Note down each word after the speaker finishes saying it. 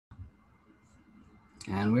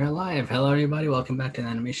And we're live. Hello, everybody. Welcome back to the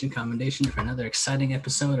Animation Commendation for another exciting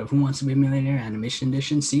episode of Who Wants to Be a Millionaire Animation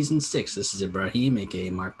Edition Season 6. This is Ibrahim, aka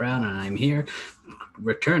Mark Brown, and I'm here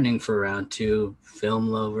returning for round two. Film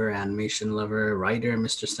lover, animation lover, writer,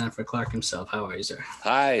 Mr. Stanford Clark himself. How are you, sir?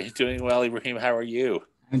 Hi, doing well, Ibrahim. How are you?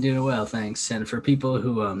 I'm doing well, thanks. And for people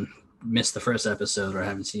who missed the first episode or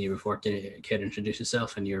haven't seen you before, can you introduce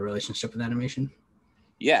yourself and your relationship with animation?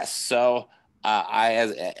 Yes. So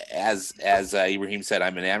as Ibrahim said,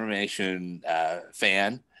 I'm an animation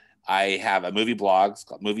fan. I have a movie blog. It's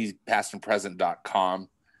called moviespastandpresent.com.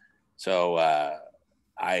 So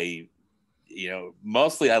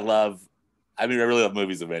mostly I really love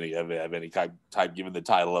movies of any type, given the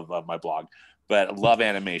title of my blog. But I love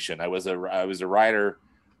animation. I was a writer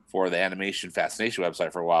for the Animation Fascination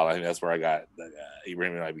website for a while. I think that's where I got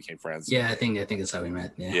Ibrahim and I became friends. Yeah, I think that's how we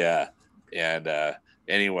met. Yeah. And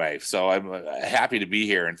anyway, so I'm happy to be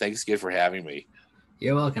here, and thanks again for having me.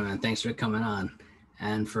 You're welcome, and thanks for coming on.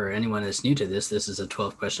 And for anyone that's new to this is a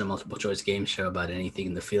 12-question multiple choice game show about anything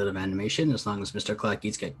in the field of animation. As long as Mr. Clark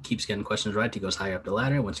keeps getting questions right, he goes higher up the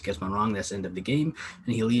ladder. Once he gets one wrong, that's the end of the game.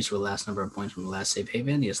 And he leaves with the last number of points from the last safe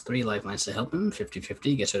haven. He has 3 lifelines to help him, 50-50.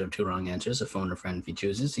 He gets rid of 2 wrong answers, a phone or friend if he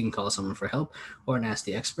chooses. He can call someone for help or ask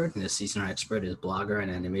the expert. And this season, our expert is blogger and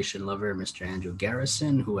animation lover, Mr. Andrew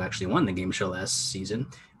Garrison, who actually won the game show last season.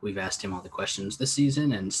 We've asked him all the questions this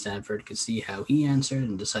season, and Stanford could see how he answered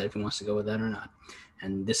and decide if he wants to go with that or not.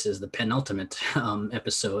 And this is the penultimate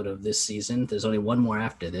episode of this season. There's only one more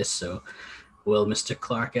after this, so will Mr.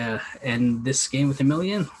 Clark end this game with $1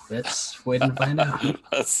 million? Let's wait and find out.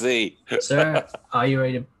 Let's see. Sir, are you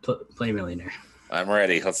ready to play Millionaire? I'm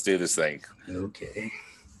ready. Let's do this thing. Okay.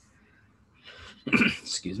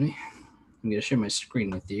 Excuse me. I'm going to share my screen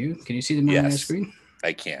with you. Can you see the Millionaire screen?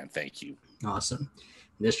 I can. Thank you. Awesome.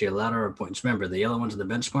 This year, ladder of points. Remember, the yellow ones are the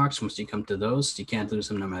benchmarks. Once you come to those, you can't lose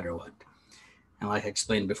them no matter what. And like I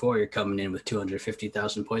explained before, you're coming in with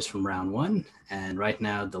 250,000 points from round 1. And right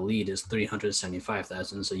now, the lead is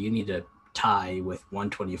 375,000. So you need to tie with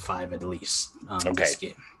 125 at least this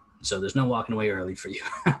game. So there's no walking away early for you.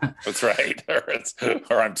 That's right.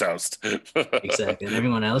 Or I'm toast. Exactly. And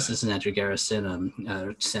everyone else, this is Andrew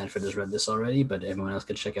Garrison. Stanford has read this already, but everyone else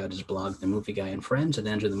can check out his blog, The Movie Guy and Friends, at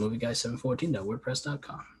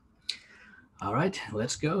andrewthemovieguy714.wordpress.com. All right,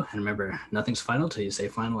 let's go. And remember, nothing's final till you say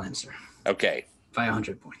final answer. Okay.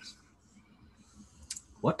 500 points.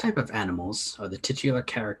 What type of animals are the titular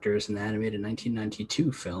characters in the animated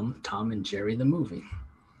 1992 film Tom and Jerry the Movie?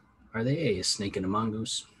 Are they A, a snake and a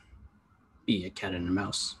mongoose, B, a cat and a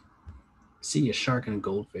mouse, C, a shark and a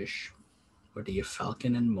goldfish, or D, a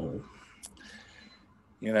falcon and mole?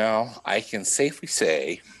 You know, I can safely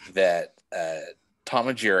say that Tom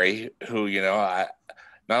and Jerry, who, I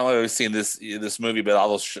not only have seen this movie, but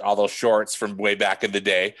all those shorts from way back in the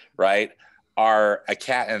day, right, are a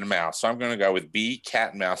cat and a mouse. So I'm going to go with B,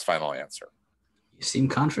 cat and mouse, final answer. You seem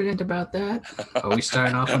confident about that. Are we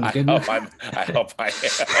starting off on a good note? I hope I am.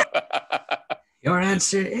 Your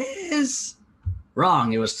answer is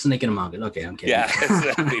wrong. It was snake and a mongoose. Okay, I'm kidding. Yeah,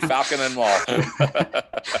 it's the falcon and mole.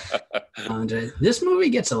 This movie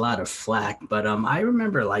gets a lot of flack, but I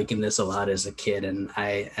remember liking this a lot as a kid, and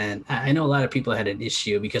I know a lot of people had an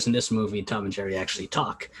issue because in this movie, Tom and Jerry actually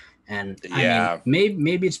talk, and I mean,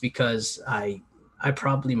 maybe it's because I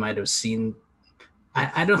probably might have seen.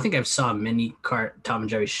 I don't think I've saw many Tom and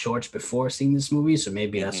Jerry shorts before seeing this movie, so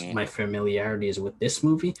maybe that's my familiarity is with this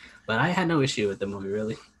movie. But I had no issue with the movie,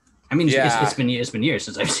 really. I mean, it's been years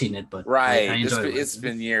since I've seen it, but right, I enjoyed it. It's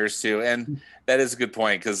been years too, and that is a good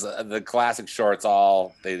point because the classic shorts,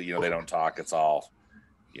 they don't talk. It's all,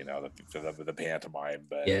 the pantomime.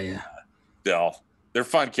 But they're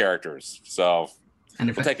fun characters. So. And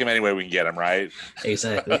we'll take them any way we can get them, right?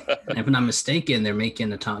 Exactly. And if I'm not mistaken, they're making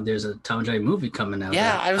there's a Tom and Jerry movie coming out.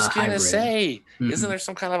 Yeah, I was going to say, isn't there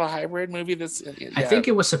some kind of a hybrid movie that's... I think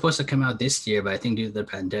it was supposed to come out this year, but I think due to the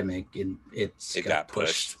pandemic, it got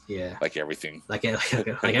pushed. Yeah. Like everything. Like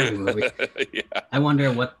every movie. Yeah. I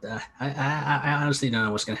wonder what... I honestly don't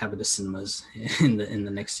know what's going to happen to cinemas in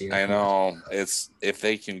the next year. I know. It's if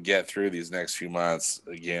they can get through these next few months,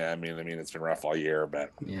 again, I mean, it's been rough all year,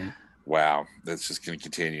 but... Yeah. Wow, that's just going to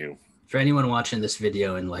continue. For anyone watching this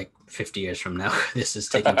video in like 50 years from now, this is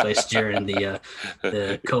taking place during the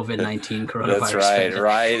COVID-19 coronavirus. That's right, pandemic.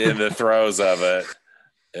 Right in the throes of it.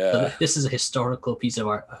 Yeah. So this is a historical piece of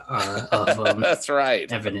art. That's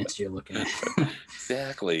right. Evidence you're looking at.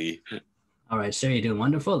 Exactly. All right, sir, you're doing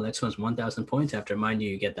wonderful. The next one's 1,000 points. After mind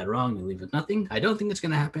you get that wrong, you leave with nothing. I don't think it's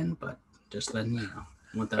going to happen, but just letting you know.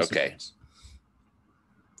 1,000 points.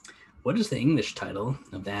 What is the English title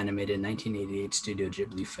of the animated 1988 Studio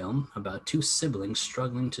Ghibli film about two siblings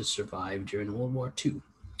struggling to survive during World War II?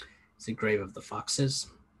 Is it Grave of the Foxes,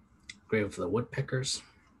 Grave of the Woodpeckers,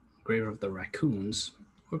 Grave of the Raccoons,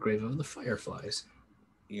 or Grave of the Fireflies?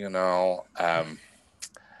 You know,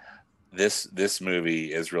 this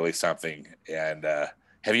movie is really something. And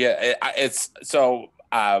have you?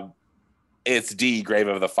 It's D, Grave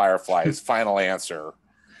of the Fireflies. Final answer.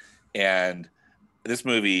 And this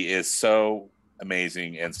movie is so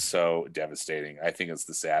amazing and so devastating. I think it's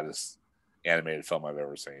the saddest animated film I've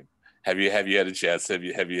ever seen. Have you had a chance? Have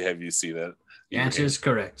you seen it? The answer is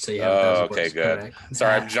correct. So you have 1,000 okay, points. good. Correct.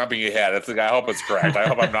 Sorry, I'm jumping ahead. I hope it's correct. I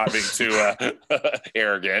hope I'm not being too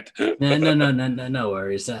arrogant. No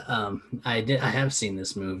worries. I have seen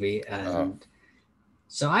this movie, and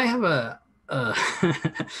so I have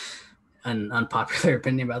an unpopular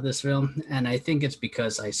opinion about this film, and I think it's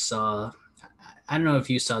because I don't know if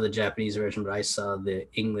you saw the Japanese version, but I saw the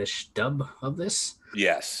English dub of this.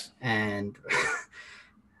 Yes. And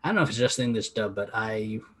I don't know if it's just the English dub, but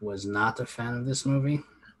I was not a fan of this movie.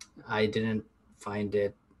 I didn't find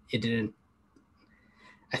it didn't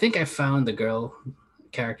I think I found the girl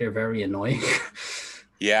character very annoying.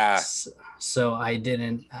 Yeah. So I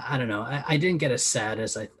don't know. I didn't get as sad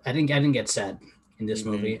as I didn't get sad in this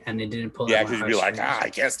movie, and it didn't pull out my because you'd be like,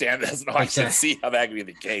 I can't stand this. No, I can see how that could be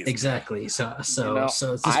the case. Exactly. So this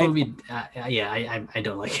movie, I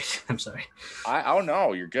don't like it. I'm sorry. Oh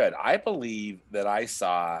no, you're good. I believe that I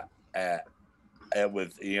saw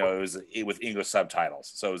with it was with English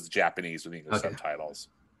subtitles, so it was Japanese with English subtitles,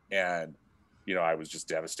 and I was just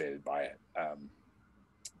devastated by it.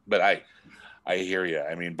 But I hear you.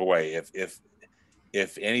 I mean, boy,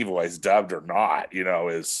 if any voice, dubbed or not,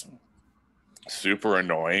 is super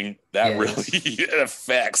annoying, that really it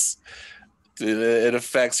affects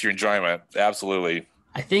your enjoyment. Absolutely.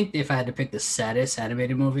 I think if I had to pick the saddest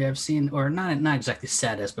animated movie I've seen, or not exactly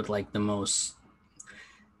saddest, but like the most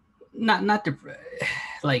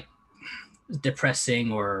like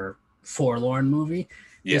depressing or forlorn movie.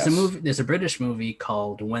 Yes. There's a British movie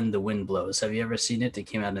called When the Wind Blows. Have you ever seen it? It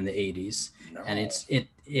came out in the 80s. No. And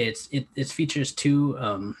it features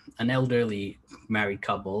an elderly married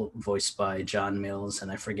couple voiced by John Mills,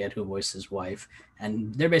 and I forget who voiced his wife.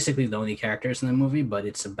 And they're basically the only characters in the movie, but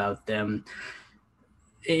it's about them.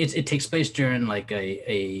 It takes place during like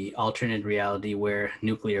a alternate reality where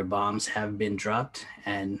nuclear bombs have been dropped,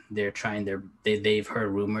 and they're trying they've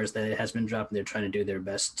heard rumors that it has been dropped, and they're trying to do their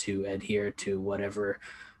best to adhere to whatever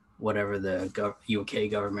the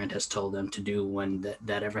UK government has told them to do when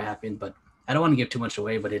that ever happened. But I don't want to give too much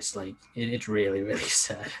away, but it's like it's really, really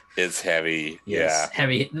sad. It's heavy. Yes, yeah,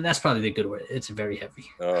 heavy. That's probably the good word. It's very heavy.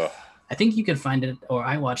 Oh. I think you can find it, or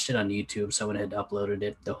I watched it on YouTube. Someone had uploaded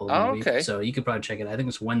it, the whole movie. Okay. So you could probably check it. I think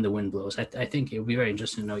it's When the Wind Blows. I think it would be very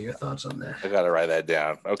interesting to know your thoughts on that. I got to write that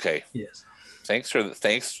down. Okay. Yes. Thanks for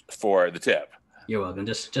the tip. You're welcome.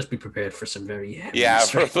 Just be prepared for some very heavy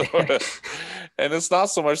and it's not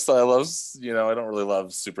so much that I love, I don't really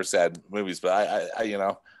love super sad movies, but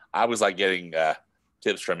I was like getting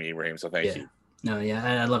tips from Ibrahim, so thank you. No,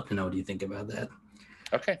 yeah, I'd love to know what you think about that.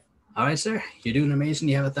 Okay. All right, sir. You're doing amazing.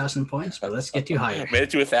 You have 1,000 points, but let's get you higher. Made it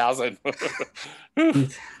to 1,000.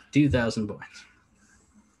 2,000 points.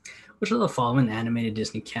 Which of the following animated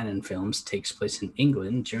Disney canon films takes place in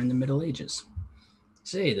England during the Middle Ages?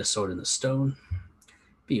 A, The Sword and the Stone,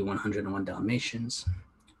 B, 101 Dalmatians,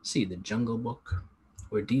 C, The Jungle Book,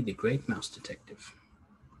 or D, The Great Mouse Detective?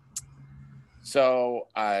 So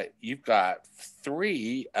you've got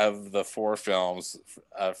 3 of the 4 films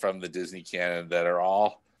from the Disney canon that are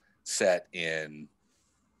all set in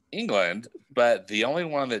England, but the only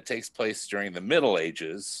one that takes place during the Middle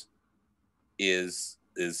Ages is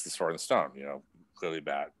The Sword and Stone, clearly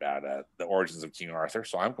about the origins of King Arthur.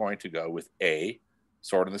 So I'm going to go with A,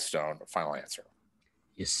 Sword and the Stone, final answer.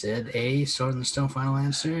 You said A, Sword and the Stone, final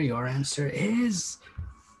answer. Your answer is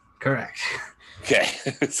correct. Okay.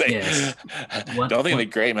 Yes. Don't think The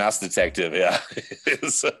Great Mouse Detective,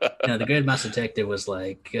 No, The Great Mouse Detective was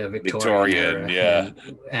like Victorian, yeah.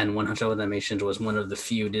 And 101 Dalmatians was one of the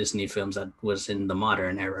few Disney films that was in the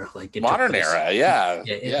modern era. Like modern era,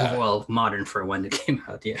 yeah. Well, modern for when it came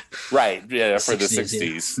out, yeah. Right, yeah, for the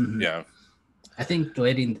 60s, yeah. Yeah. I think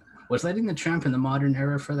Lady and the Tramp in the modern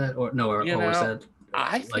era for that, or no, or was that?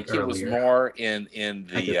 I think it was more in the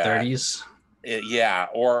like the 30s.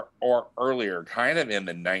 Or earlier, kind of in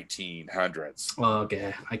the 1900s. Oh,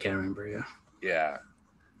 okay. I can't remember. Yeah,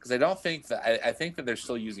 because I don't think that I think that they're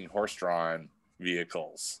still using horse-drawn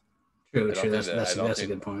vehicles. True. That's a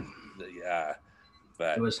good point.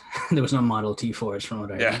 But there was no Model T Fords from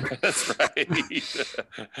what I remember. That's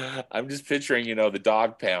right. I'm just picturing, the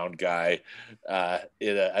dog pound guy.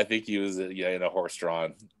 I think he was in a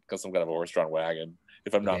horse-drawn, some kind of a horse-drawn wagon,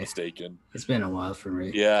 if I'm not mistaken. It's been a while for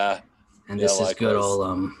me. Yeah. And this is good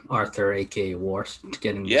old Arthur, aka War,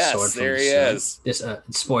 getting the sword from there he his is. This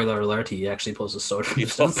spoiler alert: he actually pulls the sword from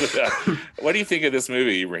his What do you think of this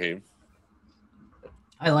movie, Ibrahim?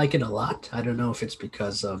 I like it a lot. I don't know if it's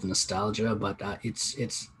because of nostalgia, but I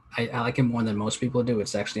like it more than most people do.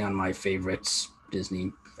 It's actually on my favorites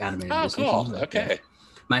Disney animated Disney films. Okay.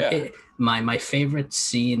 My favorite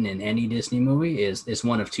scene in any Disney movie is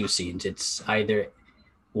one of two scenes. It's either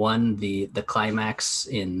one, the climax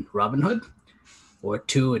in Robin Hood, or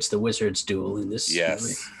two, it's the Wizard's duel in this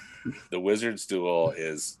movie. The Wizard's duel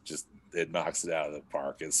is just, it knocks it out of the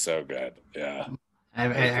park. It's so good. Yeah.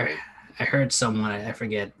 I heard someone, I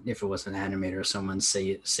forget if it was an animator or someone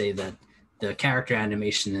say that the character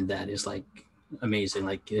animation in that is like amazing.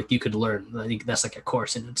 Like you could learn, like that's like a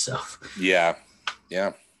course in itself. Yeah.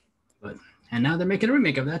 And now they're making a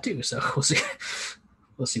remake of that too. So we'll see.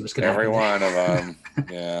 We'll see what's going to happen. Every one of them.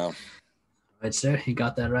 Yeah. All right, sir. You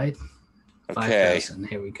got that right? Okay. 5,000.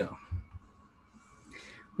 Here we go.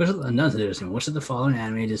 Which of the following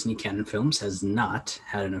animated Disney canon films has not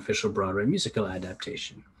had an official Broadway musical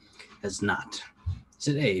adaptation? Has not. Is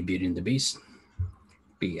it A, Beauty and the Beast,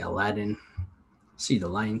 B, Aladdin, C, The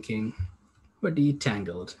Lion King, or D,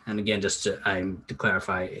 Tangled? And again, just to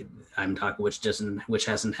clarify, I'm talking which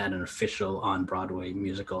hasn't had an official on Broadway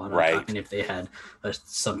musical. I'm not talking if they had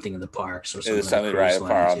something in the parks or something. Something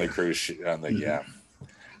on the cruise ship. Yeah.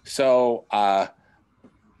 So I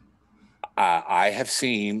have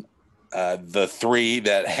seen the three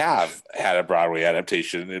that have had a Broadway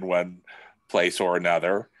adaptation in one place or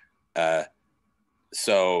another.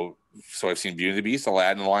 So I've seen Beauty and the Beast,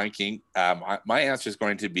 Aladdin, and The Lion King. My answer is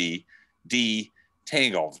going to be D,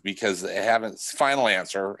 Tangled, because they haven't. Final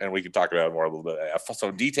answer, and we can talk about it more a little bit.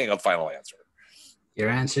 So D, Tangled, final answer. Your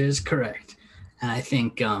answer is correct, and I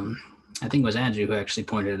think it was Andrew who actually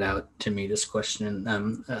pointed out to me this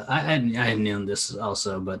question. I had known this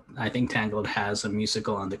also, but I think Tangled has a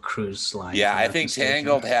musical on the cruise line. Yeah, I think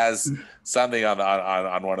Tangled has something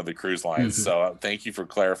on one of the cruise lines. Mm-hmm. So thank you for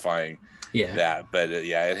clarifying that. But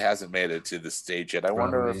it hasn't made it to the stage yet. I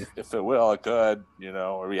wonder if it will. It could,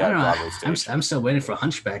 or we have Broadway stage. I'm still waiting for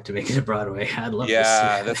Hunchback to make it to Broadway. I'd love to see it.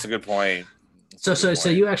 Yeah, that's a good point. So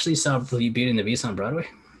you actually saw Beauty and the Beast on Broadway?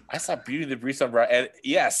 I saw Beauty and the Beast on Broadway. And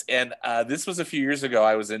yes, and this was a few years ago.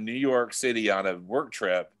 I was in New York City on a work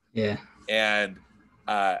trip. Yeah. And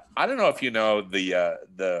I don't know if you know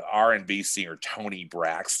the R&B singer Toni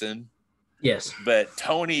Braxton. Yes. But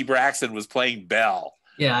Toni Braxton was playing Belle.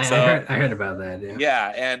 Yeah, I heard about that.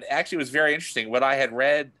 Yeah, and actually it was very interesting. What I had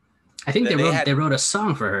read, I think they wrote a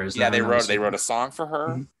song for her. They wrote a song for her,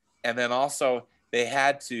 mm-hmm. And then also they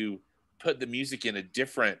had to put the music in a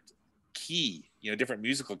different key, different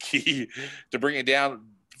musical key to bring it down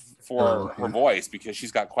for her voice, because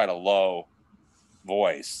she's got quite a low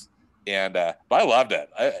voice. And but I loved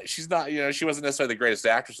it. She's not, she wasn't necessarily the greatest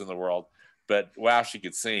actress in the world, but wow, she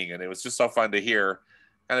could sing, and it was just so fun to hear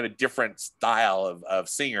kind of a different style of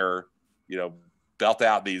singer, belt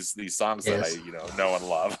out these songs that I know and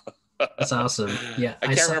love. That's awesome. Yeah,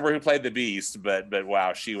 I can't remember who played the Beast, but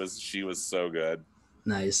wow, she was so good.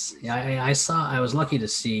 Nice. Yeah, I was lucky to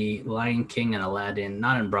see Lion King and Aladdin,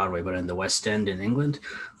 not in Broadway, but in the West End in England.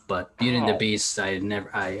 But Beauty and the Beast,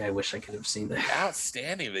 I wish I could have seen that.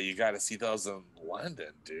 Outstanding that you got to see those in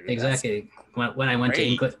London, dude. Exactly. When I went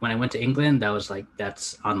to England, that was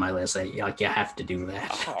that's on my list. You have to do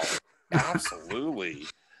that. Oh, absolutely.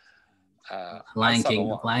 Lion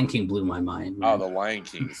King blew my mind. Man. Oh, the Lion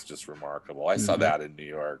King is just remarkable. I saw that in New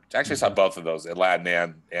York. Actually, I saw both of those,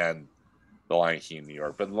 Aladdin and the Lion King in New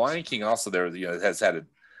York. But the Lion King also has had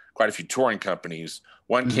quite a few touring companies.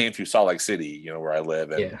 One came through Salt Lake City, where I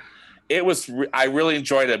live, and it was. I really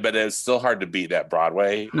enjoyed it, but it's still hard to beat that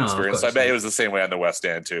Broadway experience. So I bet it was the same way on the West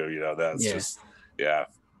End too. That's just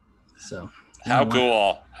So how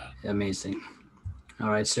cool! Amazing. All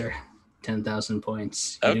right, sir. 10,000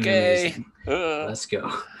 points. Okay, let's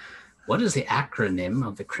go. What is the acronym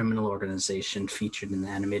of the criminal organization featured in the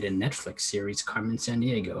animated Netflix series Carmen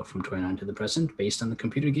Sandiego from 29 to the present, based on the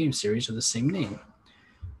computer game series of the same name?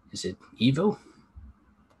 Is it evil,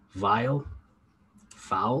 vile,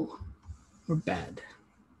 foul, or bad?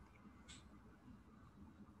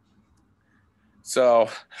 So,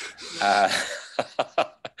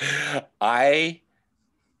 I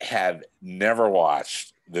have never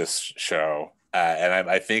watched this show. And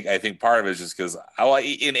I think part of it is just because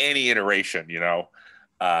in any iteration,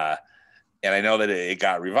 and I know that it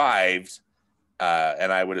got revived,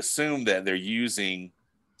 and I would assume that they're using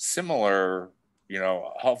similar,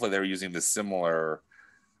 hopefully they're using the similar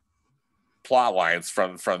plot lines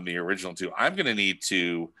from the original two. I'm going to need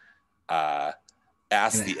to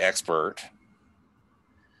ask the expert,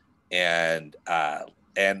 and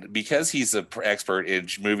because he's an expert in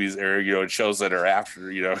movies or shows that are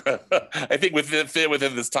after, I think fit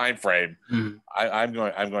within this time frame. Mm-hmm. I'm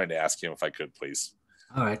going to ask him if I could, please.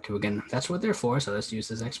 All right, again, that's what they're for. So let's use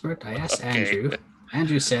this expert. I asked Andrew.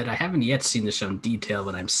 Andrew said, "I haven't yet seen the show in detail,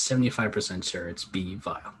 but I'm 75% sure it's B.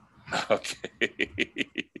 Vile." Okay.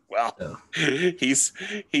 Well, so. he's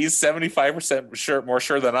 75% sure, more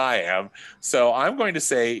sure than I am. So I'm going to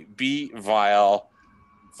say B. Vile.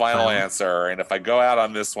 Final answer. And if I go out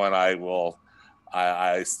on this one, I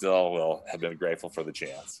still will have been grateful for the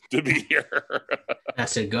chance to be here.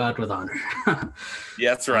 That's it. Go out with honor.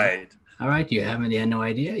 Yeah, that's right. All right. You have no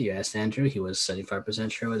idea. You asked Andrew. He was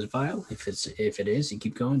 75% sure it was Vile. If it is, you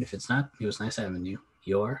keep going. If it's not, it was nice having you.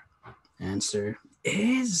 Your answer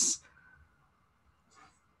is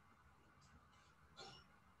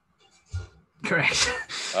correct.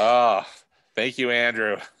 Oh, thank you,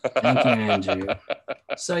 Andrew. Thank you, Andrew.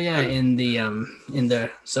 So yeah,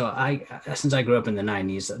 since I grew up in the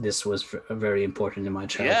 90s, this was very important in my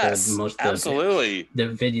childhood. Yes, absolutely.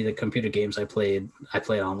 The computer games I played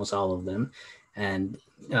almost all of them, and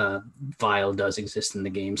Vile does exist in the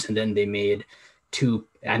games. And then they made two.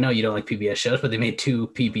 I know you don't like PBS shows, but they made two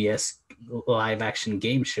PBS live action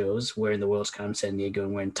game shows, Where in the World's Carmen Sandiego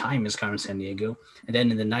and Where in Time is Carmen Sandiego. And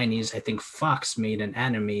then in the 90s, I think Fox made an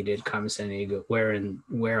animated Carmen Sandiego, Where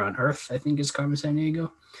on Earth, I think, is Carmen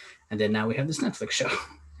Sandiego. And then now we have this Netflix show,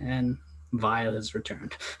 and Vile has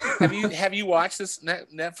returned. Have you watched this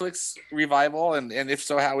Netflix revival? And if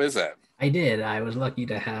so, how is it? I did. I was lucky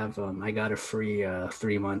to have, I got a free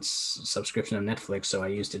 3 months subscription of Netflix, so I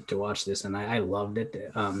used it to watch this, and I loved it.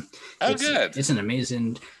 Good. It's an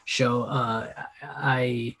amazing show.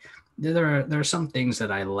 There are some things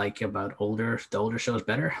that I like about the older shows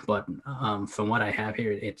better, but from what I have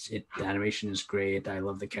here, the animation is great. I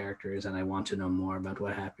love the characters, and I want to know more about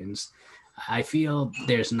what happens. I feel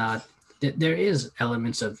there is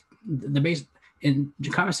elements of the base. In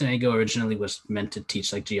Carmen Sandiego originally was meant to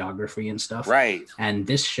teach like geography and stuff, right? And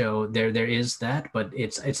this show there is that, but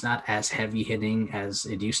it's not as heavy hitting as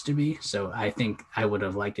it used to be. So I think I would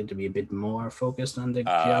have liked it to be a bit more focused on the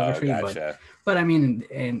geography. Gotcha. But I mean,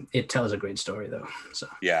 and it tells a great story though. So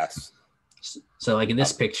yes. So like in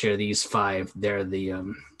this picture, these 5, they're the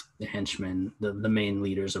henchmen, the main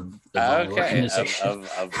leaders of the Vile organization.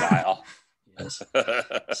 Of Vile. Yes.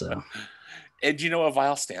 So. And do you know what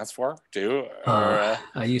Vile stands for, too? I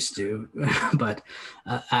used to, but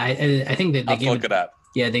I think that they give look it up.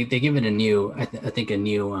 Yeah, they give it a new, I think a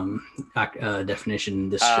new definition in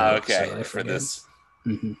this show. Okay, so for this.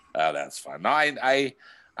 Mm-hmm. Oh, that's fun. No, I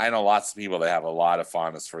know lots of people that have a lot of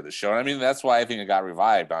fondness for the show. And I mean, that's why I think it got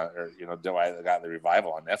revived why it got the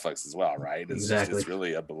revival on Netflix as well, right? Exactly. It's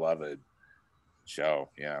really a beloved show.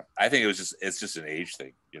 Yeah, I think it's just an age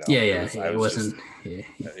thing. Yeah. It wasn't.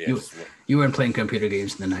 You weren't playing computer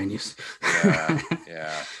games in the 90s.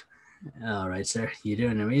 Yeah. All right, sir. You're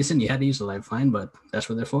doing amazing. You had to use a lifeline, but that's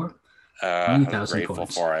what they're for. I'm grateful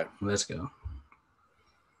points. For it. Let's go.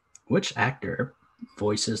 Which actor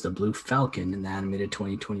voices the Blue Falcon in the animated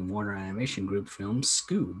 2020 Warner Animation Group film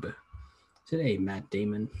Scoob? Today, Matt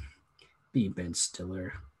Damon, B. Ben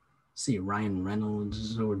Stiller, C. Ryan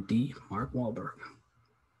Reynolds, or D. Mark Wahlberg?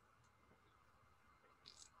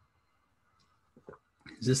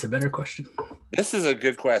 Is this a better question? This is a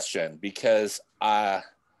good question because I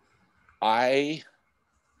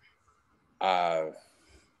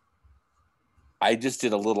just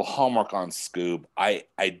did a little homework on Scoob.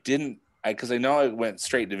 Because I know it went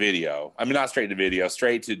straight to video. I mean, not straight to video,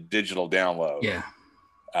 straight to digital download. Yeah.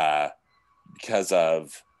 Because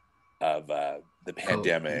of the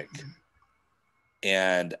pandemic.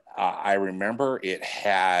 And I remember it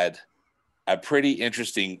had a pretty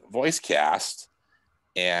interesting voice cast.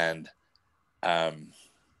 And I'm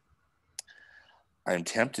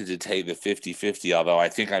tempted to take the 50-50, although I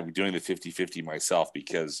think I'm doing the 50-50 myself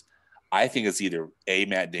because I think it's either A,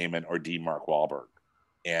 Matt Damon, or D, Mark Wahlberg.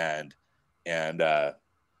 And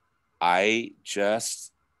I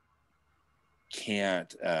just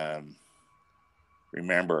can't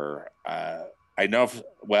remember. I know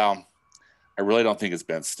I really don't think it's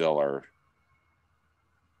Ben Stiller.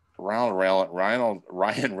 Ryan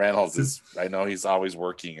Reynolds is, I know he's always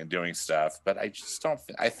working and doing stuff, but I just don't,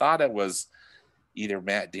 I thought it was either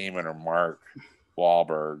Matt Damon or Mark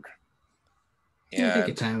Wahlberg. And I think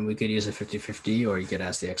at time we could use a 50-50, or you could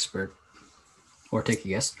ask the expert. Or take a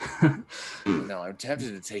guess. No, I'm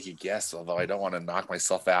tempted to take a guess, although I don't want to knock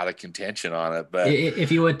myself out of contention on it. But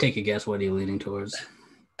if you would take a guess, what are you leaning towards?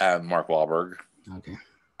 Mark Wahlberg. Okay.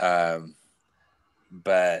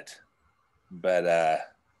 But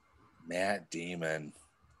Matt Damon.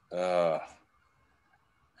 The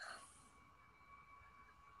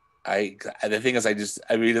thing is,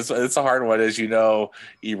 I mean, it's a hard one, as you know,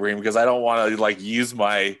 Ibrahim, because I don't want to like use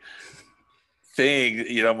my thing,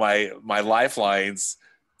 you know, my lifelines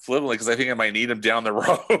flippantly, because I think I might need them down the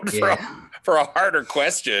road for a harder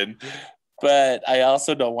question. But I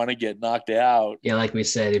also don't want to get knocked out. Yeah, like we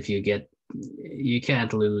said, if you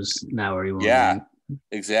can't lose now or you won't. Yeah,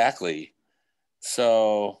 exactly.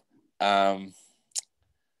 So,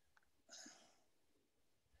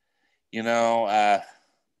 you know,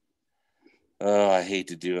 I hate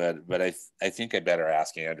to do it, but I think I better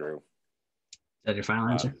ask Andrew. Is that your final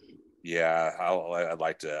answer? Yeah, I'd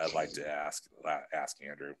like to ask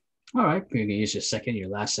Andrew. All right, you're gonna use your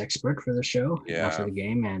last expert for the show, for the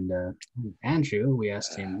game, and Andrew. We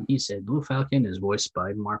asked him. He said Blue Falcon is voiced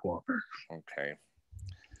by Mark Wahlberg. Okay,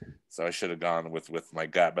 so I should have gone with my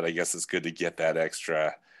gut, but I guess it's good to get that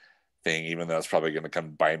extra thing, even though it's probably going to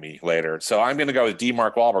come by me later. So I'm going to go with D.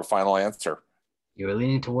 Mark Wahlberg. Final answer. You were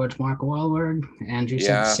leaning towards Mark Wahlberg. Andrew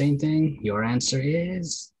said the same thing. Your answer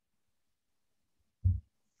is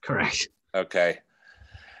correct. Okay.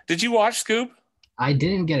 Did you watch Scoop? I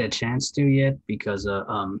didn't get a chance to yet because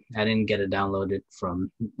I didn't get it downloaded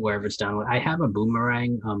from wherever it's downloaded. I have a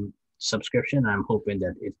Boomerang subscription. I'm hoping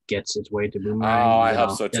that it gets its way to Boomerang. Oh, I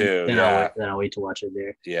hope so too. Then I'll wait to watch it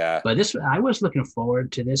there. Yeah. But I was looking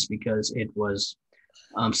forward to this because it was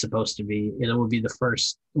supposed to be. It would be the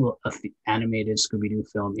first animated Scooby-Doo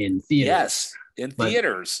film in theaters. Yes,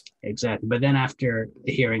 theaters. Exactly. But then after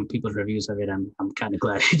hearing people's reviews of it, I'm kind of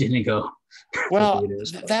glad it didn't go. Well,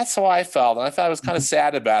 that's how I felt. And I thought I was kind of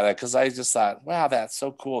sad about it because I just thought, wow, that's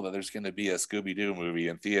so cool that there's going to be a Scooby-Doo movie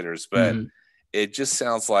in theaters. But it just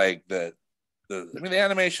sounds like the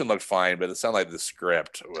animation looked fine, but it sounded like the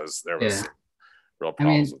script was real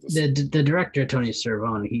problems with this. The director, Tony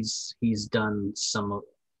Cervone, he's directed some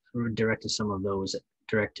of those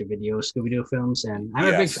direct-to-video Scooby-Doo films, and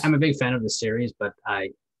I'm a big fan of the series, but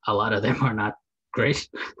a lot of them are not great.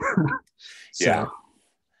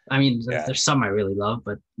 I mean, there's some I really love,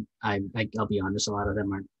 but I'll be honest, a lot of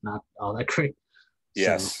them are not all that great.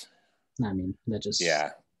 Yes. So, I mean, that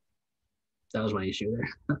was my issue there.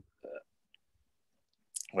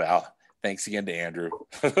 Well, thanks again to Andrew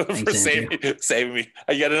for saving me.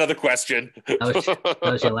 I got another question. That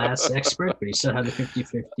was your last expert, but you still have the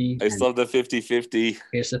 50-50. I still have the 50-50.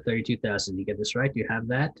 Here's the 32,000. You get this right, you have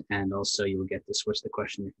that, and also you will get to switch the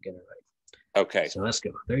question if you get it right. Okay. So let's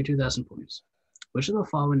go. 32,000 points. Which of the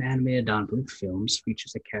following animated Don Bluth films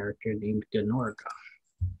features a character named Ganorga?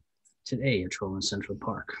 A troll in Central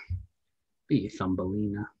Park. B,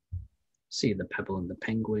 Thumbelina. C, the Pebble and the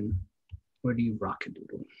Penguin. Or D,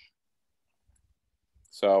 Rockadoodle.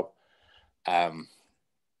 So, I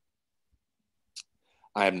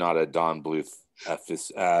am not a Don Bluth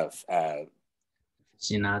aficionado.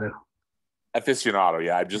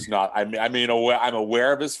 Yeah, I'm just not. I'm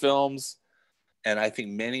aware of his films, and I think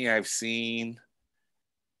many I've seen,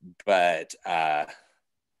 but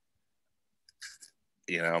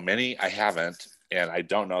many I haven't, and I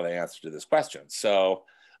don't know the answer to this question. So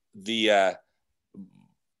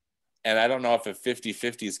and I don't know if a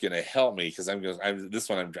 50-50 is going to help me because I'm going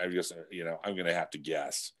to have to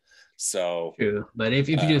guess. So true, but if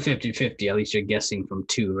you do 50-50, at least you're guessing from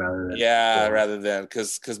two rather than rather than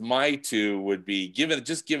because my two would be given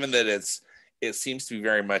that it seems to be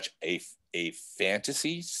very much a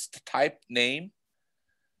fantasy type name.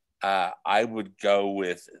 I would go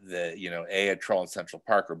with A Troll in Central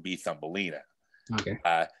Park or B Thumbelina. Okay.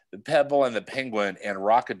 The Pebble and the Penguin and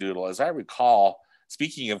Rockadoodle, as I recall.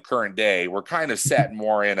 Speaking of current day, we're kind of set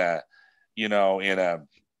more in a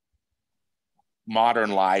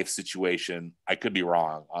modern life situation. I could be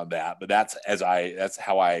wrong on that, but that's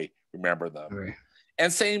how I remember them. Right.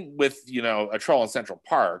 And same with, a troll in Central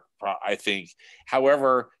Park, I think.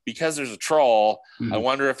 However, because there's a troll, I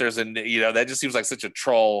wonder if there's that just seems like such a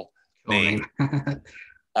troll name.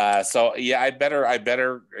 So yeah, I better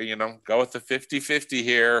go with the 50-50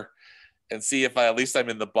 here. And see if I'm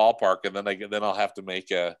in the ballpark, and then I'll have to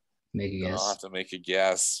make a guess. I'll have to make a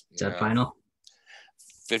guess. Is that final?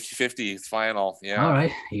 50-50 is final. Yeah. All right.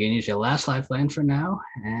 You can use your last lifeline for now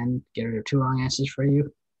and get rid of two wrong answers for you.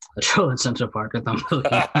 A troll in Central Park or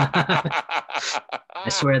Thumbelina. I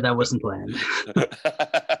swear that wasn't planned.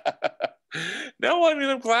 No, I mean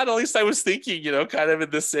I'm glad at least I was thinking, kind of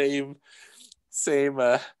in the same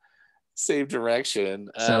same direction.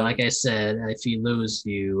 So, like I said, if you lose,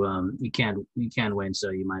 you can't win. So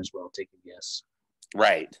you might as well take a guess.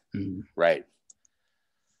 Right. Mm-hmm. Right.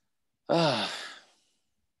 I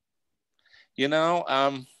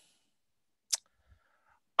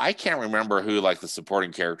can't remember who like the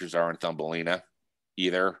supporting characters are in Thumbelina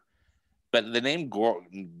either, but the name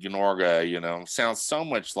Gnorga, sounds so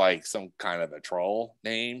much like some kind of a troll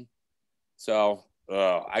name. So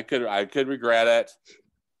I could regret it,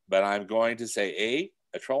 but I'm going to say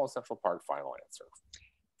a troll in Central Park. Final answer.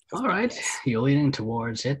 All right, you're leaning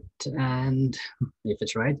towards it, and if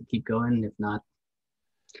it's right, keep going. If not,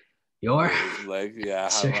 your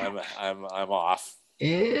I'm off.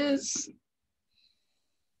 Is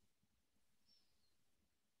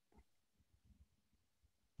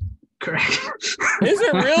correct. Is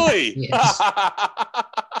it really? Yes.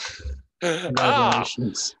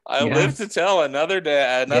 Congratulations. I live to tell another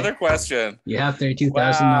day, another question. You have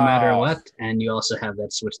 32,000 no matter what, and you also have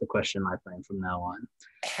that switch the question lifeline from now on.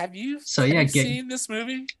 Have you seen this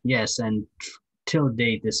movie? Yes, and till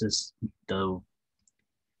date, this is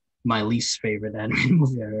my least favorite animated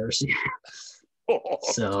movie I've ever seen.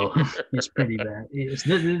 So it's pretty bad.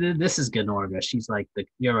 This is Gnorga. She's like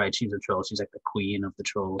you're right, she's a troll. She's like the queen of the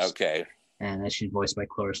trolls. Okay. And she's voiced by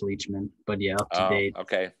Cloris Leachman. But yeah, up to date.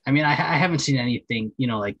 Okay. I mean, I haven't seen anything,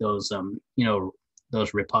 like those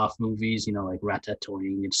those rip-off movies, like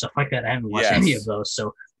Ratatouille and stuff like that. I haven't watched any of those.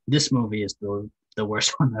 So this movie is the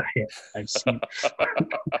worst one that I've seen.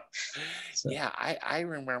 So. Yeah, I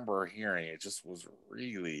remember hearing it just was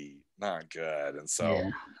really not good, and so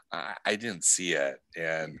I didn't see it,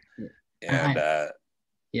 and I'm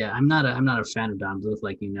not a fan of Don Bluth,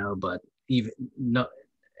 like but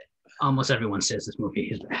almost everyone says this movie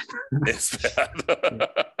is bad. It's bad.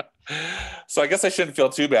 So I guess I shouldn't feel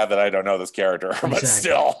too bad that I don't know this character, but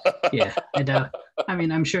still. Yeah, I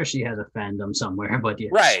mean, I'm sure she has a fandom somewhere, but yeah.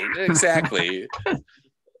 Right, exactly.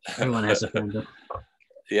 Everyone has a fandom.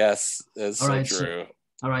 Yes, that's so true.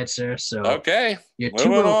 All right, sir. So okay,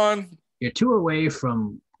 moving on. You're 2 away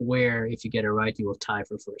from where, if you get it right, you will tie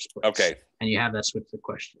for first place. Okay. And you have that switch the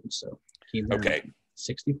question. So keep that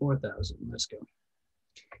 64,000. Let's go.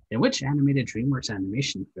 In which animated DreamWorks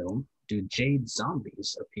animation film do jade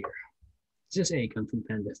zombies appear? Is this A, Kung Fu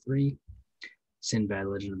Panda 3, Sinbad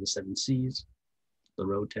Legend of the Seven Seas, The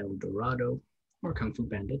Road to El Dorado, or Kung Fu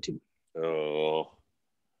Panda 2? Oh,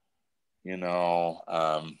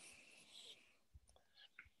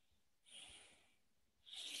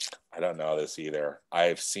 I don't know this either.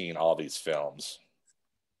 I've seen all these films,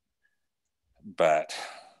 but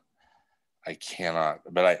I cannot.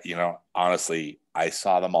 But honestly, I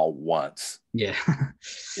saw them all once. Yeah.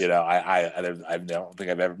 I don't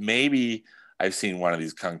think I've ever. Maybe I've seen one of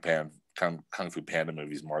these Kung Fu Panda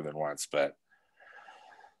movies more than once, but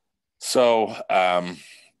so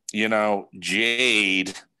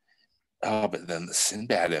Jade. Oh, but then the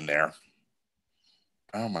Sinbad in there.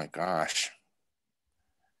 Oh my gosh.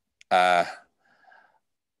 I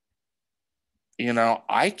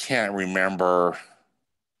can't remember.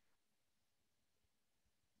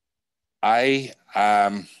 I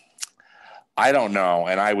don't know,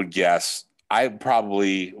 and I would guess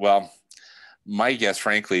my guess,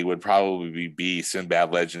 frankly, would probably be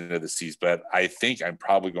Sinbad Legend of the Seas, but I think I'm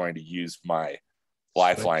probably going to use my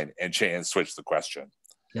lifeline and switch the question.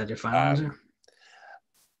 Is that your final answer?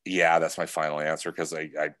 Yeah, that's my final answer because I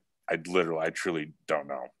truly don't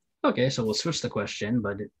know. Okay, so we'll switch the question,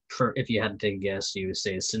 but if you had to take a guess, you would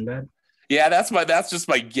say Sinbad? Yeah, that's just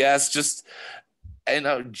my guess. Just I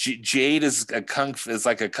know jade is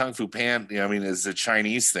like a Kung Fu Panda. I mean, is a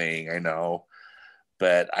Chinese thing. I know,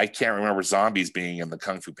 but I can't remember zombies being in the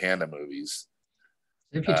Kung Fu Panda movies.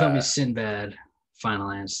 If you told me Sinbad,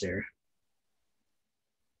 final answer,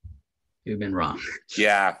 you've been wrong.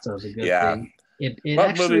 Yeah. So it's a good thing.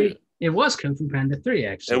 It was Kung Fu Panda 3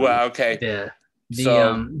 actually. Well, okay.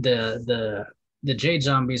 The jade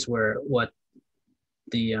zombies were what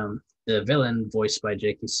the villain voiced by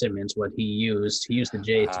J.K. Simmons, what he used the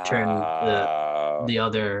jade to turn the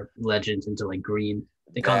other legends into like green.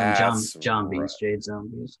 They call them zombies, jade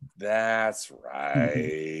zombies. That's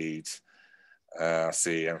right.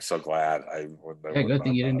 See, I'm so glad. Good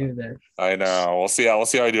thing you didn't do that. I know. We'll see how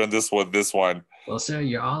I do in this one. Well, sir,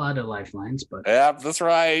 you're all out of lifelines, but yeah, that's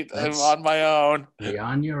right. I'm on my own. You're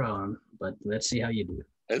on your own, but let's see how you do.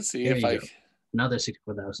 Let's see if I. Another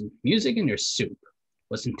 64,000. Music in Your Soup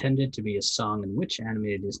was intended to be a song in which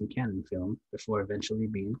animated Disney canon film before eventually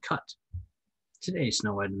being cut? Today,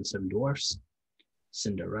 Snow White and the Seven Dwarfs,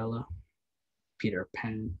 Cinderella, Peter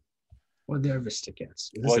Pan, or the Aristocats?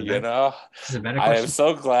 Well, I am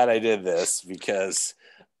so glad I did this because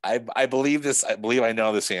I believe this. I believe I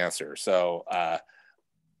know this answer. So,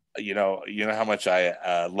 you know how much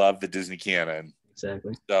I love the Disney canon.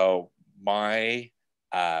 Exactly. So my,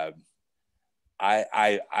 I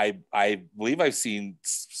believe I've seen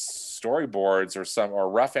storyboards or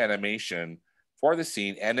rough animation for the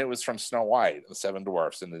scene, and it was from Snow White and the Seven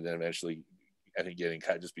Dwarfs, and then eventually, I think, getting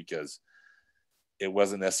cut just because it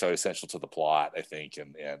wasn't necessarily essential to the plot, I think,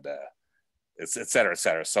 and it's et cetera, et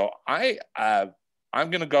cetera. So I'm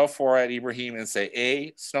gonna go for it, Ibrahim, and say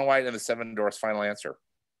A, Snow White and the Seven Dwarfs. Final answer.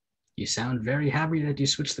 You sound very happy that you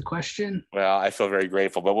switched the question. Well, I feel very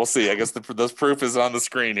grateful, but we'll see. I guess those proof is on the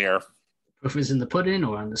scrreen here. Proof is in the pudding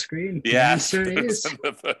or on the screen. Yes, the answer is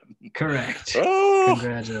correct. Oh,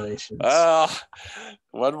 congratulations.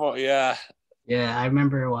 One more, yeah. Yeah, I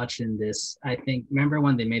remember watching this. Remember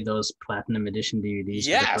when they made those platinum edition DVDs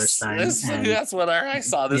for the first time? That's what I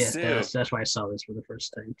saw this too. That's why I saw this for the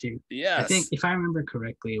first time too. Yes. I think if I remember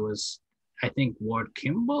correctly, it was Ward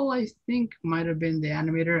Kimball, might have been the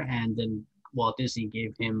animator, and then Walt Disney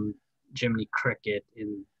gave him Jiminy Cricket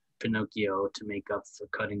in Pinocchio to make up for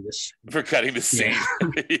cutting this. Scene.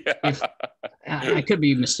 Yeah. I could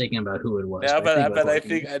be mistaken about who it was. Yeah, but I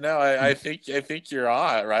think you're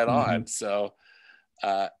on right on. So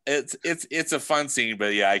it's a fun scene,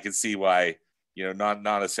 but yeah, I can see why,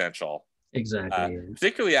 not essential. Exactly.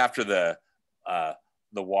 Particularly after the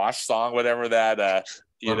wash song, whatever that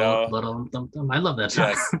little I love that song.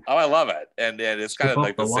 Yes. Oh, I love it. And it's kind of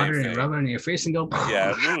like the water same and thing. rub it in your face and go.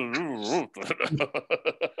 Yeah.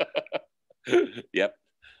 Yep.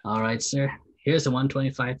 All right, sir. Here's the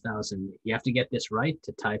 125,000. You have to get this right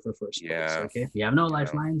to tie for first place. Okay. You have no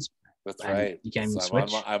lifelines. That's right. You can't even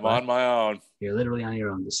switch. I'm on my own. You're literally on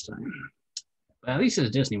your own this time. But at least it's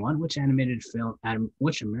a Disney one. Which American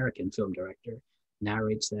film director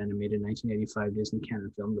narrates the animated 1985 Disney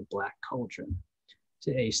canon film The Black Cauldron?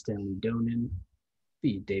 To A, Stanley Donen,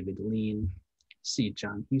 B, David Lean, C,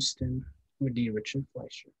 John Huston, or D, Richard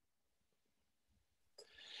Fleischer?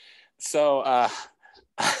 So,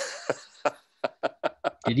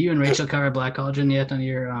 did you and Rachel cover Black Cauldron yet on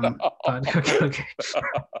your podcast?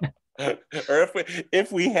 Okay. Or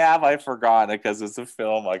if we have, I've forgotten it because it's a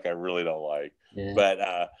film I really don't like. Yeah. But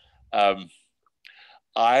I'm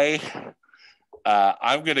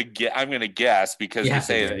gonna guess because you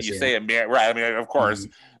say American, right? I mean, of course,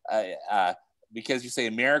 because you say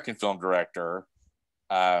American film director.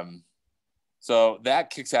 So that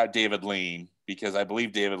kicks out David Lean because I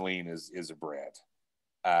believe David Lean is a Brit.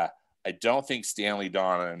 I don't think Stanley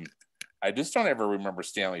Donen. I just don't ever remember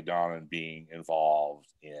Stanley Donen being involved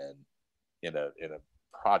in a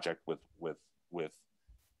project with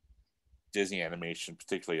Disney animation,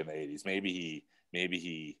 particularly in the 80s. Maybe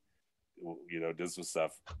he did some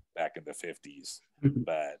stuff back in the 50s,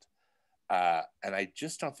 but and I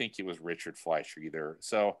just don't think it was Richard Fleischer either.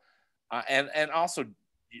 So and also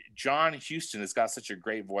John Huston has got such a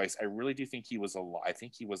great voice. I really do think he was alive. I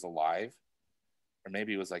think he was alive, or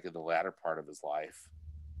maybe it was like in the latter part of his life.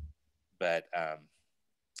 But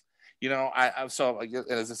so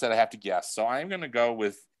as I said, I have to guess. So I'm going to go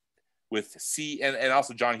with C, and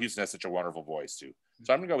also John Huston has such a wonderful voice too.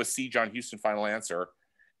 So I'm going to go with C, John Huston. Final answer,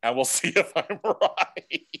 and we'll see if I'm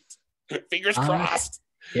right. Fingers crossed.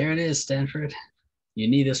 Here it is, Stanford. You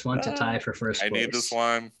need this one to tie for first place. I need this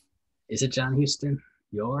one. Is it John Huston?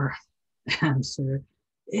 Your answer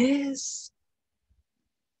is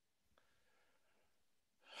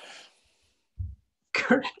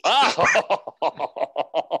correct.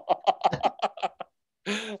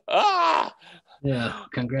 Yeah,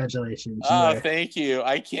 congratulations. Thank you.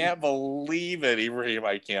 I can't believe it, Ibrahim.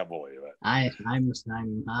 I can't believe it. I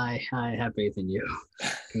have faith in you.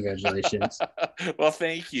 Congratulations. Well,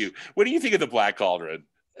 thank you. What do you think of the Black Cauldron?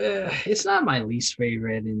 It's not my least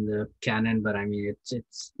favorite in the canon, but I mean,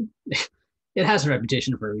 it has a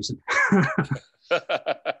reputation for a reason.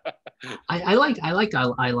 I liked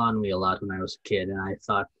Ailanwi a lot when I was a kid, and I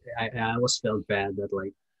thought I always felt bad that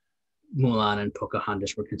like Mulan and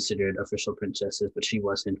Pocahontas were considered official princesses, but she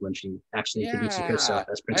wasn't when she actually introduced herself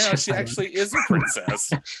as princess. I know, she actually is a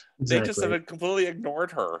princess. Exactly. They just have completely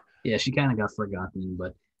ignored her. Yeah, she kind of got forgotten.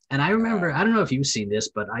 And I remember, I don't know if you've seen this,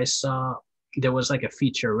 but I saw there was like a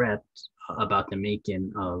featurette about the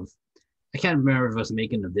making of, I can't remember if it was the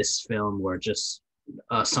making of this film or just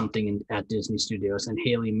something at Disney Studios, and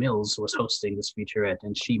Haley Mills was hosting this featurette,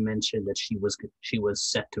 and she mentioned that she was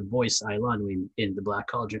set to voice Ailanwi in the Black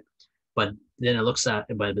Cauldron. But then but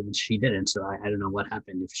she didn't, so I don't know what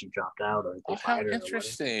happened, if she dropped out or they fired her. How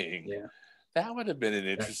interesting. Yeah. That would have been an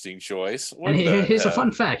interesting choice. And here's a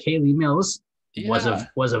fun fact. Haley Mills was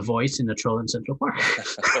a voice in the Troll in Central Park.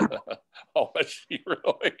 Oh, was she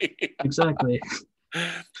really? Exactly.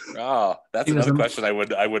 Oh, that's He was another the question I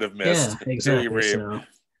would have yeah, missed. exactly. So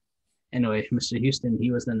anyway, Mr. Houston,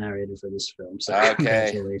 he was the narrator for this film. So Okay.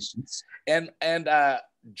 congratulations. And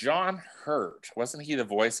John Hurt, wasn't he the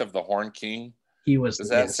voice of the Horn King? He was. Does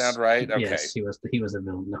that sound right? Okay. Yes, he was. He was the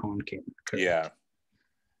villain, the Horn King. Correct. Yeah.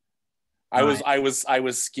 I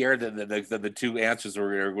was scared that the two answers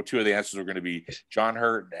were two of the answers were going to be John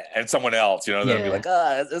Hurt and someone else. You know, they'll be like,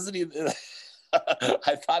 isn't he?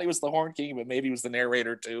 I thought he was the Horn King, but maybe he was the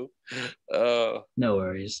narrator too. No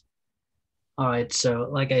worries. All right. So,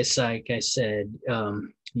 like I said,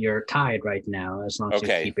 you're tied right now as long as you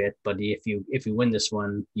keep it. But if you win this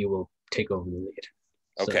one, you will take over the lead.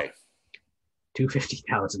 Okay. So,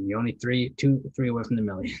 250,000. You're only three away from the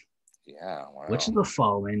million. Yeah. Wow. Which of the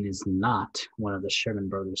following is not one of the Sherman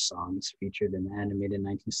Brothers songs featured in the animated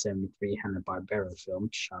 1973 Hanna-Barbera film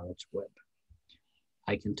Charlotte's Web?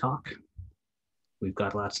 I Can Talk, We've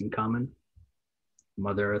Got Lots in Common,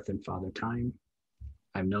 Mother Earth and Father Time,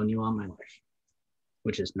 I've Known You All My Life.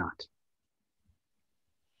 Which is not?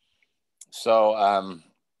 So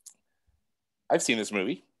I've seen this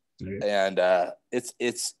movie, and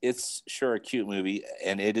it's sure a cute movie,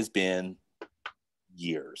 and it has been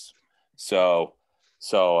years. So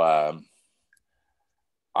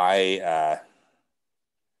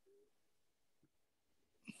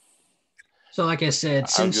like I said,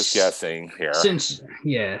 I'm just guessing here. Since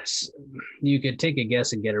yes, you could take a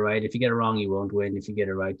guess and get it right. If you get it wrong, you won't win. If you get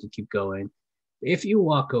it right, you keep going. If you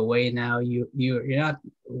walk away now, you're not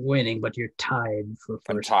winning, but you're tied for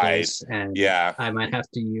first place. And yeah, I might have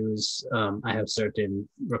to use. I have certain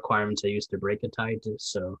requirements I use to break a tie.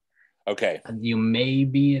 So okay, you may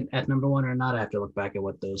be at number one or not. I have to look back at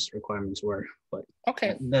what those requirements were. But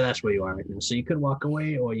okay, that's where you are right now. So you could walk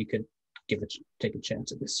away, or you could take a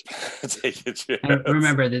chance at this. Take a chance. And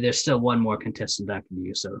remember that there's still one more contestant after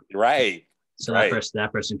you. So right. So right.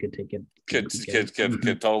 that person could take it. Could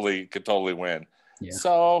totally win. Yeah.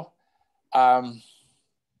 So,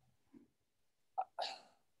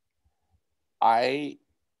 I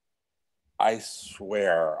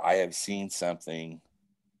swear I have seen something,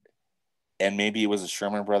 and maybe it was a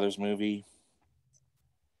Sherman Brothers movie.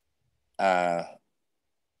 But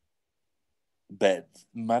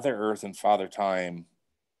Mother Earth and Father Time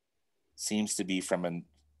seems to be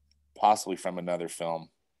possibly from another film.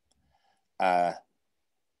 But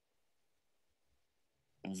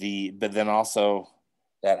then also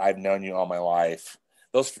that I've Known You All My Life.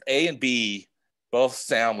 Those A and B both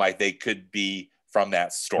sound like they could be from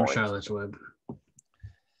that story. From Charlotte's Web.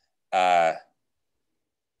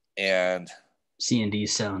 And C and D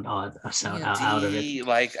sound odd. Sound out of it.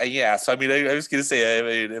 Like yeah. So I mean, I was gonna say, I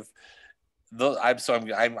mean, if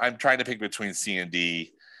I'm trying to pick between C and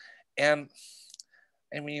D, and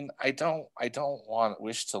I mean, I don't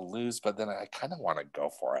wish to lose, but then I kind of want to go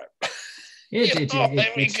for it.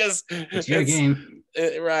 Because it's your game,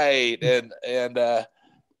 right? And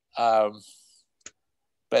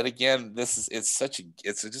but again, it's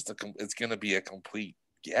going to be a complete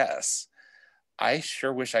guess. I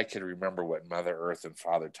sure wish I could remember what Mother Earth and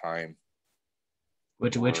Father Time.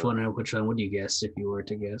 Which one would you guess if you were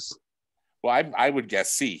to guess? Well, I would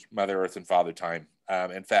guess C, Mother Earth and Father Time.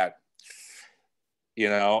 In fact,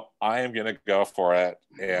 I am going to go for it.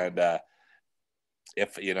 And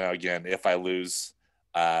if I lose,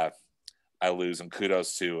 I lose. And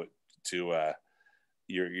kudos to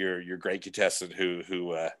your great contestant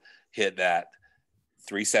who hit that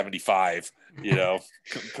 375,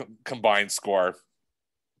 combined score.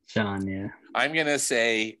 Sean, yeah. I'm going to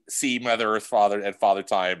say C, Mother Earth, Father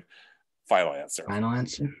Time. Final answer.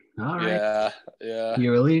 All right. Yeah.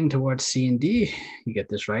 You were leaning towards C and D. You get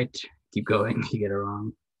this right. Keep going. You get it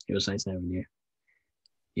wrong. It was nice having you.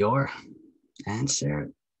 Your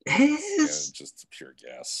answer is just a pure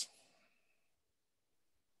guess.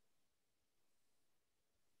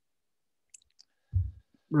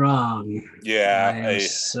 Wrong. Yeah. I'm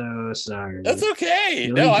so sorry. That's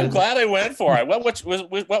okay. I'm glad I went for it. What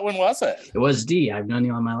one was it? It was D. I've Known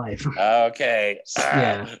You All My Life. Okay.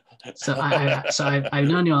 Yeah. So I've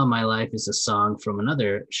Known You All My Life is a song from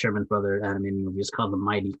another Sherman Brothers animated movie. It's called The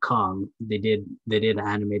Mighty Kong. They did an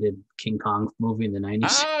animated King Kong movie in the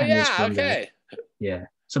 90s. Oh, yeah. Okay. Yeah.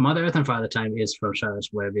 So Mother Earth and Father Time is from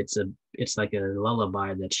Charlotte's Web. It's like a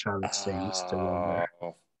lullaby that Charlotte sings to Wilbur.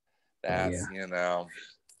 That's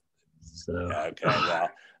So okay. Well,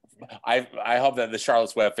 I hope that the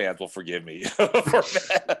Charlotte's Web fans will forgive me for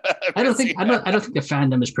that. I don't think the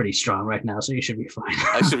fandom is pretty strong right now, so you should be fine.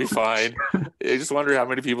 I should be fine. I just wonder how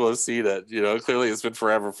many people have seen it. Clearly it's been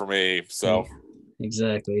forever for me. So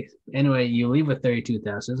Exactly. Anyway, you leave with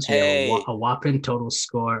 32,000. So you have Hey, a whopping total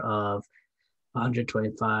score of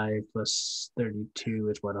 125 plus 32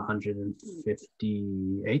 is what,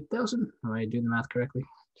 158,000? Am I doing the math correctly?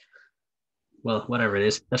 Well, whatever it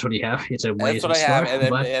is, that's what you have. It's a that's what amazing I have, score, and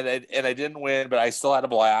but I didn't win, but I still had a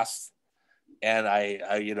blast, and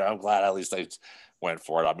I'm glad at least I went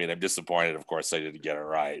for it. I mean, I'm disappointed, of course, I didn't get it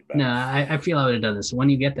right, but no, I feel I would have done this. When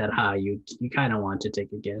you get that high, you kind of want to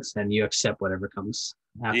take a guess and you accept whatever comes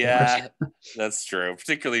afterwards. yeah, that's true.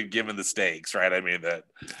 Particularly given the stakes, right? I mean that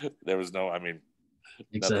there was no, I mean,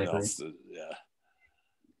 nothing Exactly. else. Yeah.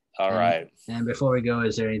 All And right. and before we go,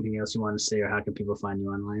 is there anything else you want to say, or how can people find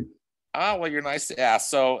you online? Well, you're nice to ask.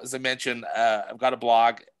 So, as I mentioned, I've got a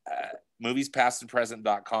blog,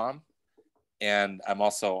 moviespastandpresent.com, and I'm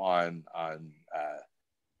also on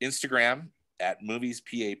Instagram at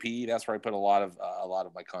moviespap. That's where I put a lot of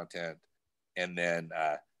my content, and then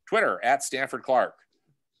Twitter at Stanford Clark.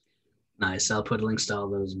 Nice. I'll put links to all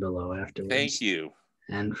those below Thank afterwards. you.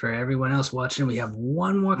 And for everyone else watching, we have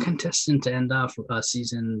one more contestant to end off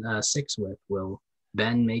season 6 with. Will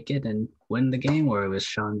Ben make it and win the game, or is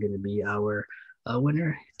Sean going to be our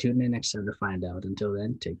winner? Tune in next time to find out. Until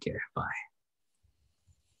then, take care. Bye.